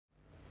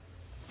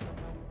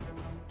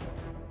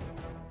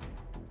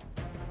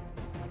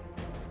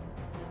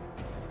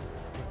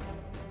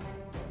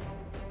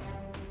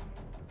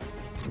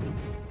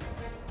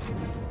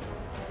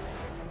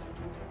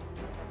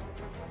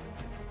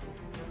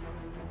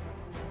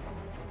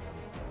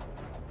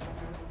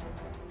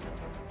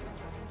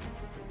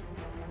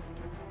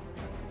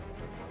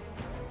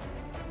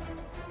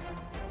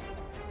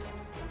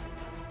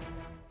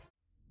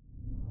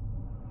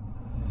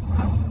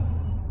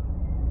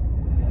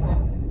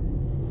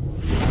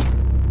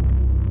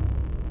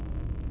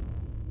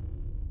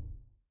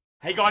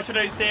Hey guys,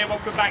 Shadowz here.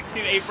 Welcome back to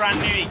a brand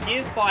new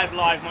Gears 5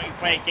 Live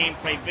multiplayer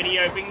gameplay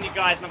video. Bringing you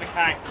guys another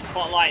character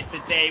spotlight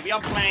today. We are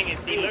playing as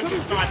the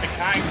Locust Sniper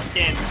character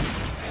skin.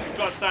 We've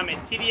got some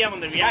TDM on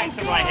the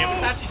reactor right here.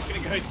 We're actually just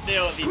going to go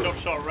steal the drop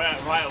shot right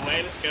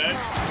away. Let's go.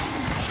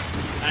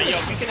 Yo,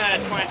 we can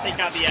try and take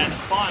out the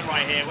Spartan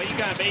right here. Where you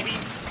going, baby?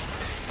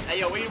 Hey,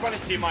 yo, where you running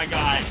to, my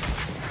guy?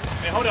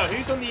 Wait, hold on.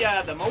 Who's on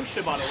the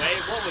motion, by the way?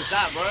 What was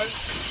that, bro?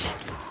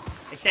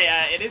 Okay,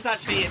 it is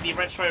actually the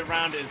retro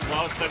round as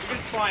well, so we're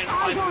going to try and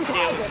find some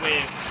kills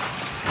with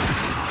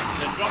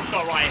the drop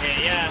shot right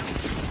here, yeah.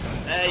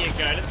 There you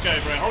go, let's go,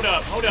 bro. Hold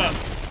up, hold up.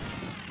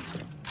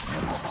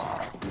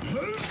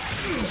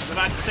 I was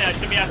about to say, I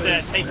should be able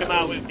to take him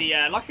out with the...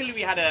 luckily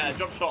we had a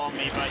drop shot on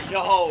me, but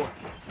yo,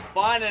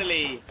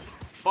 finally,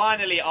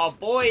 our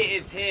boy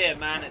is here,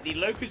 man. The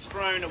Locust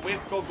drone with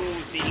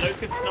goggles, the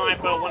Locust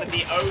Sniper, one of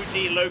the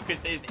OG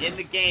Locusts is in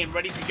the game,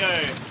 ready to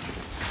go.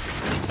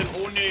 Some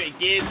all new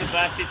Gears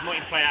versus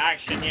multiplayer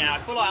action. Yeah, I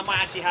feel like I might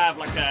actually have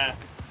like a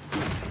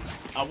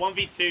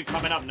 1v2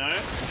 coming up. No,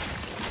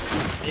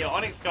 yo,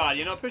 Onyx Guard,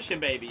 you're not pushing,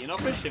 baby. You're not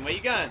pushing. Where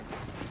you going?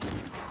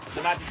 I'm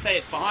about to say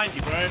it's behind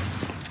you, bro.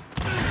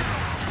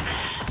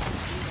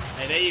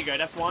 Hey, there you go.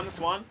 That's one. That's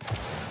one.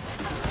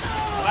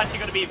 I'm actually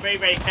going to be very,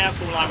 very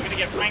careful. Like, we're going to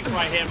get flanked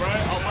right here, bro.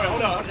 Oh, bro,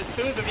 hold on. There's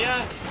two of them,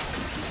 yeah.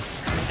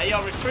 Hey,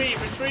 yo, retreat,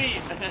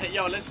 retreat.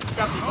 Yo, let's just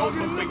grab the bolts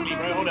on quickly,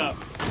 bro. Hold up.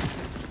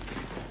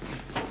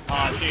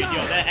 Oh, dude,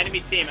 yo, their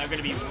enemy team are going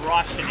to be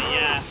rushing it,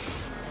 yeah.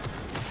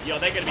 Yo,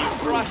 they're going to be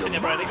rushing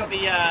it, bro. They got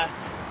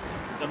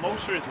the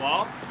Molster as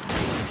well.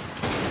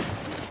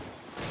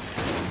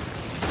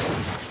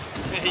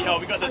 Yo,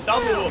 we got the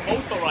double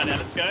Molster right there.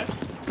 Let's go.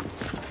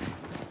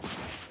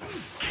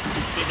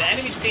 Dude, the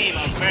enemy team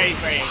are very,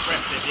 very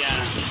aggressive, yeah.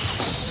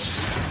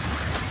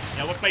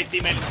 Yeah, we'll play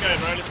teammate. Let's go,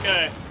 bro. Let's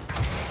go.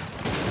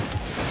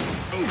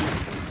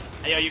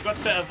 Hey, yo, you got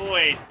to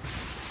avoid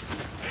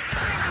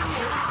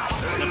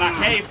the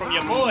Mackay from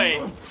your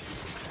boy.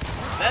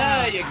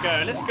 There you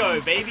go. Let's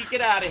go, baby.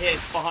 Get out of here.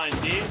 It's behind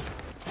you.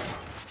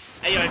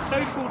 Hey, yo, it's so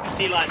cool to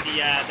see, like,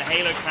 the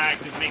Halo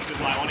characters mixed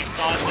with, like, Onyx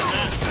Stars, isn't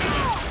it?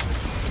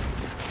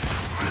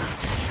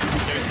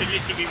 Yo, it should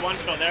literally be one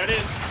shot. There it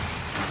is.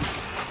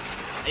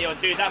 Hey, yo,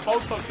 dude, that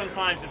bolt talk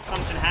sometimes just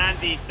comes in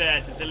handy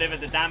to deliver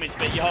the damage.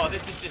 But, yo,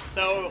 this is just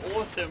so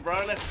awesome,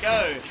 bro. Let's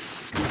go.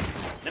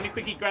 Let me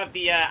quickly grab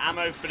the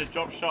ammo for the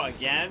drop shot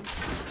again.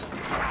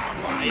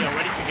 Hey, yo,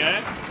 ready to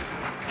go?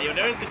 Hey, yo,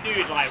 there's the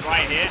dude, like,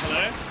 right here.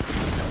 Hello?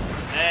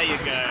 There you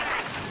go.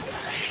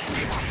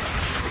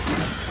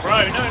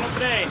 Bro, no, not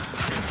today.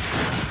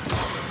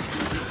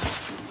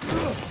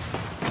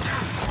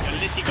 Yo,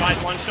 literally, guys,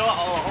 one shot.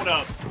 Oh, hold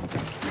up.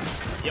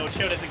 Yo,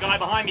 chill, there's a guy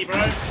behind me,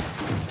 bro.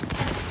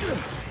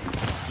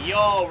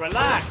 Yo,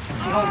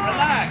 relax. Yo,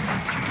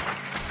 relax.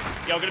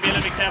 Yo, I'm gonna be a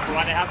little bit careful,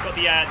 right? They have got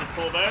the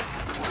turbo.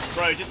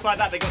 Bro, just like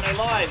that, they got no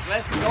lives.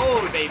 Let's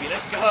go, baby.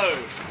 Let's go.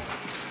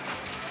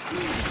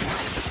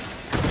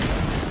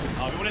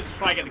 Oh, we wanted to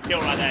try and get the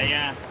kill right there,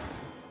 yeah.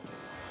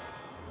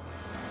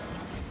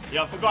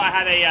 Yo, I forgot I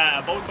had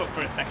a bolt hook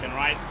for a second,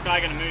 right? Is this guy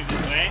going to move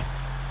this way?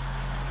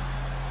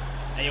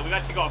 Hey, yo, we've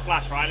actually got a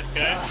flash, right? Let's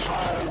go.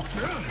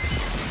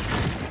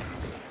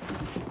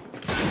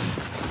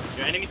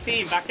 Your enemy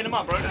team, backing them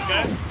up, bro. Let's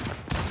go.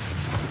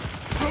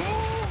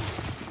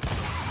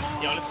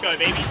 Yo, let's go,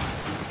 baby.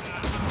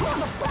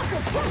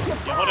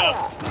 Yo, hold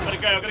up. I'm gonna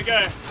go, I'm gonna go.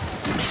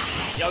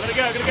 Yo, I'm gonna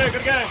go, I'm gonna go, I'm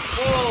gonna go.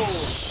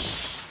 Whoa.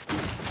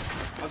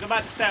 I was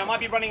about to say, I might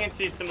be running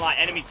into some, like,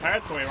 enemy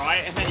territory,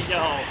 right? And then,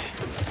 yo,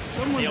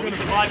 we're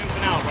surviving for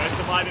now, bro.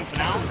 Surviving for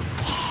now.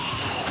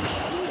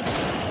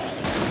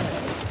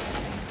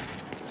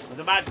 I was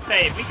about to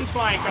say, if we can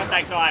try and grab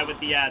that guy with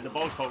the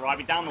bolt hole, right?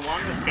 We down the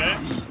one. Let's go.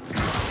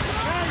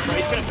 Bro,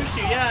 he's gonna push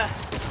you, yeah.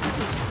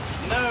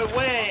 No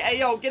way. Hey,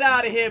 yo, get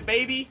out of here,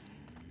 baby.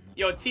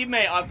 Yo,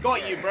 teammate, I've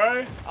got you,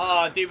 bro.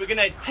 Oh, dude, we're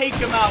gonna take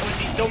him out with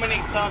the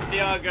Dominic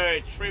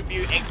Santiago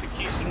tribute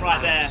execution right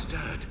there.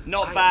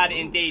 Not bad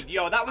indeed.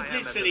 Yo, that was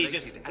literally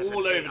just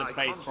all over the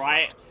place,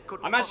 right?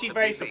 I'm actually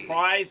very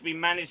surprised we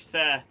managed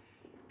to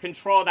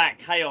control that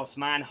chaos,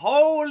 man.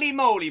 Holy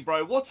moly,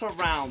 bro. What a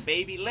round,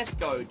 baby. Let's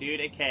go,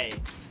 dude. Okay.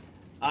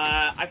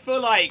 I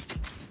feel like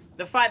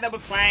the fact that we're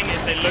playing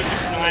as a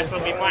Locust Sniper,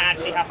 we might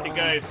actually have to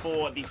go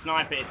for the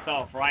sniper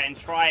itself, right? And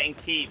try and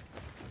keep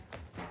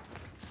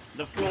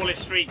the flawless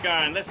streak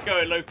going. Let's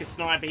go, Locust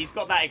Sniper. He's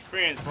got that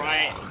experience,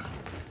 right?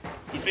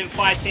 He's been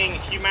fighting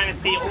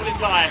humanity all his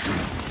life.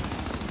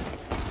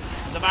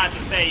 I was about to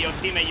say, your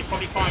teammate, you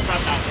probably can't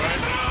grab that, bro.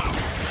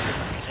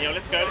 Hey, yo,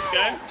 let's go, let's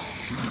go.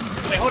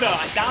 Wait, hold on.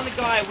 I downed the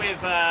guy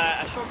with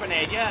a shot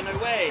grenade. Yeah, no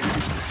way.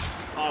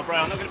 Oh, bro,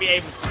 I'm not going to be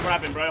able to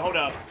grab him, bro. Hold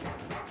up.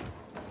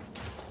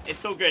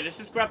 It's all good. Let's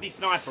just grab the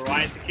sniper,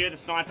 right? Secure the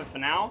sniper for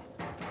now.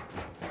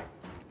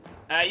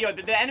 Yo,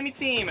 did the enemy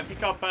team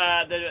pick up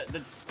the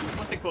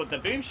what's it called? The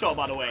boom shot,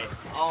 by the way.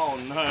 Oh,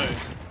 no.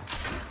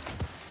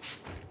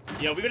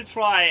 Yo, we're going to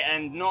try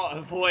and not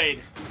avoid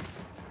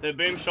the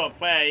boom shot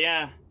player,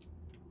 yeah.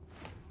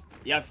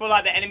 Yeah, I feel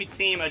like the enemy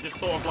team are just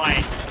sort of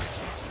like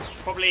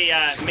probably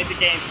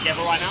mitigating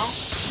together right now.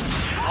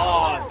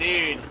 Oh,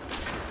 dude.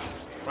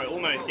 Bro,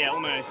 almost, yeah,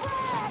 almost.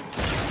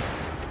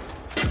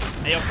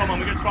 Hey, yo, come on,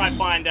 we're gonna try and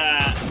find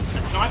a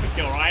sniper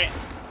kill, right?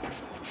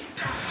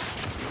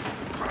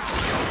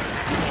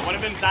 Yeah, one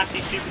of them's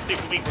actually super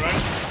weak, bro.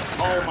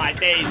 Oh my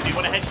days, dude,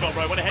 what a headshot,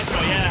 bro, what a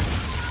headshot, yeah.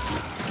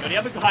 Yo, the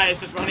other guy is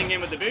just running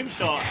in with the boom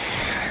shot.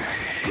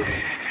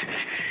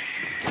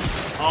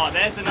 Oh,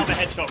 there's another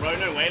headshot, bro,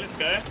 no way, let's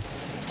go.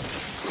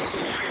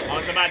 I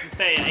was about to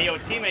say, hey, yo,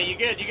 teammate, you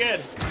good, you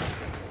good?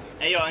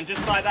 Hey, yo, and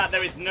just like that,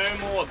 there is no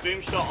more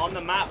boom shot on the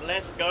map.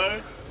 Let's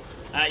go.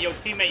 Yo,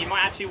 teammate, you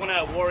might actually want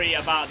to worry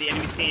about the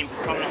enemy team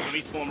just coming off the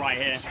respawn right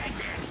here.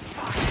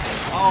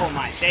 Oh,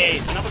 my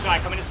days. Another guy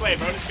coming this way,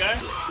 bro. Let's go.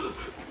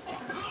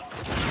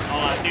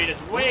 Oh, dude,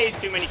 there's way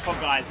too many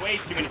COD guys. Way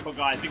too many COD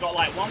guys. We got,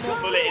 like, one more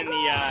bullet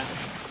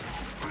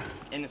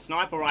in the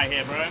sniper right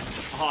here, bro.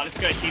 Oh, let's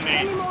go,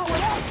 teammate.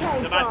 I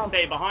was about to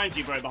say, behind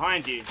you, bro.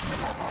 Behind you.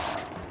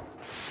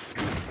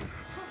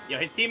 Yo,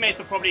 his teammates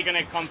are probably going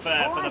to come for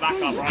the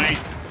backup, right?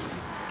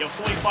 Yo,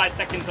 45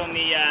 seconds on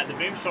the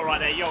boom shot right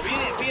there. Yo,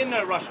 we in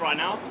no rush right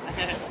now.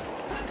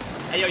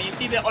 Hey, yo, you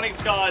see the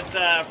Onyx guard's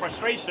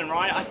frustration,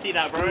 right? I see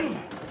that, bro.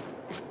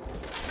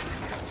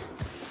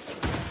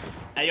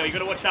 Hey, yo, you got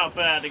to watch out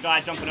for the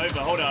guy jumping over.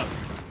 Hold up.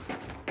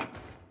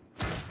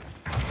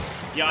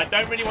 Yo, I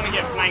don't really want to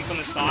get flanked on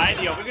the side.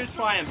 Yo, we're going to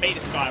try and bait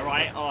this guy,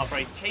 right? Oh, bro,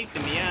 he's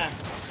chasing me, yeah.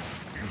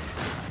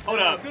 Hold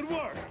up. Good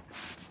work.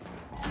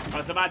 I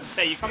was about to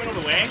say, you coming all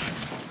the way?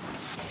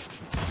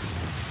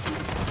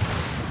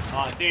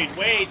 Oh, dude,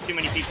 way too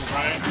many people,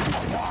 bro.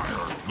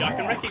 Yo, I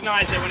can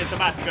recognize it when it's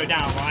about to go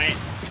down, right?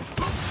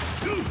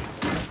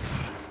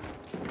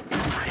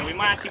 Yeah, we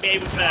might actually be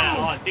able to...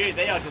 Oh, dude,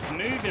 they are just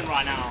moving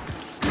right now.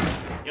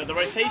 Yo, the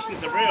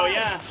rotations are real,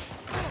 yeah.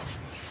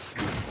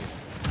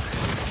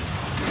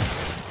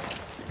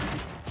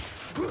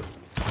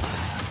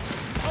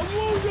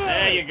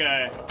 There you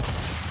go.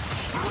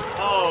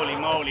 Holy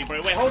moly,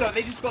 bro. Wait, hold up.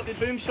 They just got the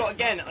boom shot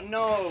again.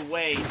 No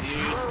way, dude.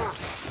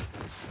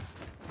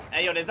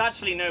 Hey, yo, there's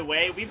actually no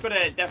way. We've got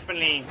to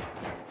definitely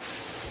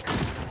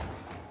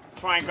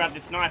try and grab the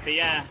sniper,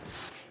 yeah.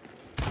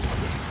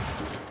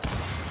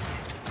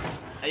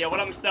 Hey, yo,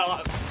 what up,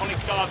 Mr.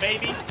 Onyx Star,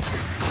 baby?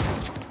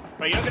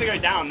 Bro, you're not going to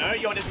go down, no?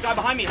 Yo, there's a guy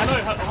behind me.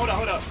 Hello, hold up,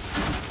 hold up.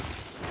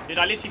 Dude,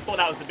 I literally thought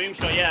that was the boom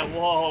shot, yeah.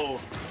 Whoa.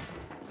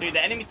 Dude,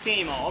 the enemy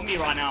team are on me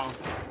right now.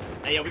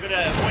 Hey, yo, we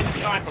gotta avoid the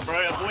sniper,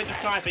 bro. Avoid the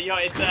sniper. Yo,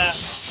 it's a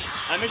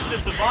mission of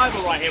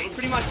survival right here. We're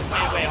pretty much just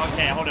waiting. Wait,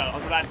 okay, hold on. I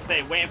was about to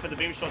say, waiting for the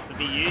boom shot to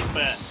be used,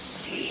 but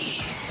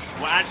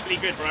we're actually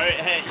good, bro.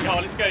 Hey, yo,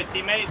 let's go,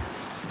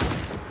 teammates.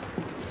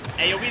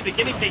 Hey, yo, we're the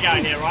guinea pig out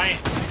here, right?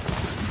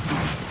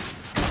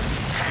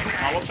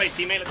 Oh, we'll play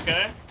teammate. Let's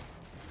go.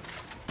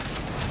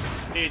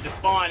 Dude, the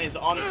spawn is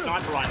on the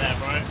sniper right there,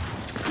 bro.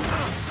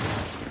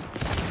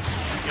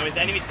 Yo, his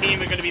enemy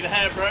team are gonna be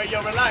there, bro.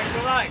 Yo, relax,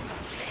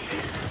 relax.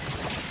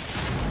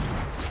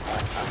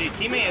 Dude,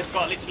 teammate has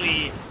got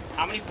literally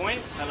how many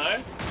points?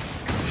 Hello?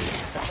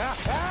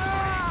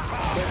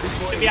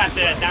 Should be able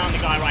to down the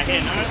guy right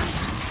here, no?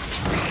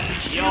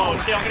 Yo,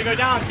 shit, I'm gonna go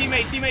down.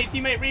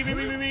 Teammate.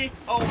 Re.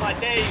 Oh my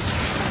days.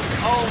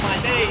 Oh my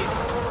days.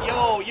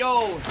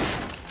 Yo.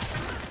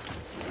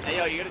 Hey,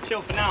 yo, you gotta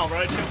chill for now,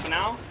 bro. Chill for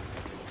now.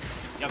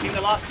 Yo, I think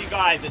the last two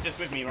guys are just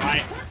with me,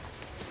 right?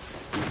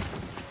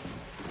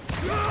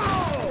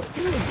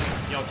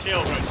 Yo,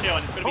 chill, bro, chill.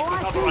 There's gonna be some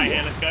cover right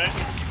here. Let's go.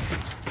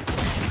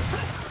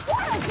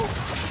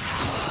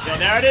 Yo,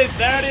 there it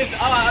is. Oh,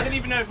 I don't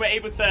even know if we're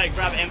able to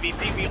grab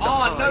MVP.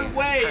 Oh, no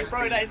way,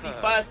 bro. That is the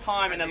first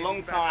time in a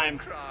long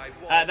time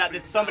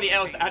that somebody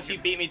else actually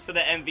beat me to the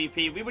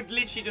MVP. We were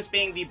literally just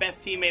being the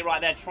best teammate right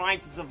there, trying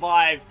to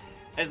survive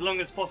as long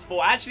as possible.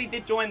 I actually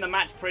did join the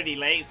match pretty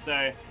late,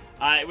 so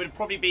it would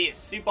probably be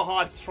super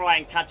hard to try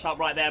and catch up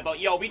right there. But,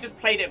 yo, we just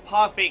played it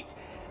perfect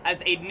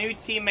as a new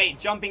teammate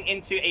jumping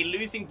into a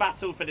losing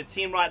battle for the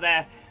team right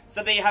there.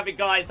 So there you have it,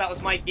 guys. That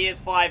was my Gears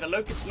 5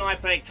 Locust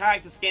Sniper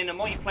character skin and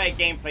multiplayer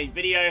gameplay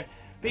video.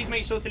 Please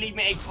make sure to leave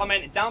me a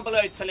comment down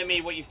below telling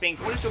me what you think.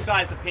 What is your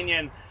guys'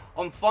 opinion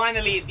on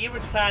finally the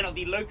return of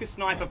the Locust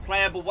Sniper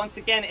playable once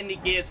again in the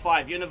Gears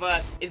 5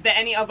 universe? Is there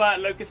any other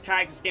Locust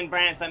character skin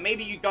variants that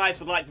maybe you guys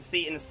would like to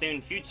see in the soon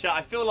future?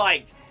 I feel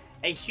like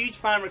a huge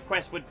fan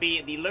request would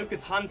be the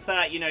Locust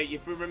Hunter. You know,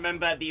 if you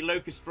remember the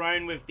Locust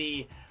drone with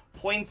the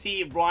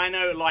pointy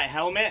rhino-like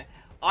helmet.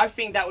 I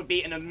think that would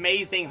be an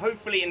amazing,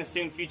 hopefully in the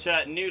soon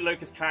future, new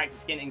Locust character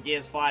skin in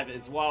Gears 5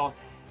 as well.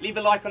 Leave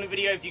a like on the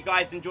video if you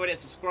guys enjoyed it.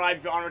 Subscribe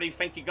if you aren't already.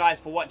 Thank you guys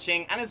for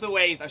watching. And as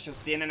always, I shall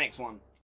see you in the next one.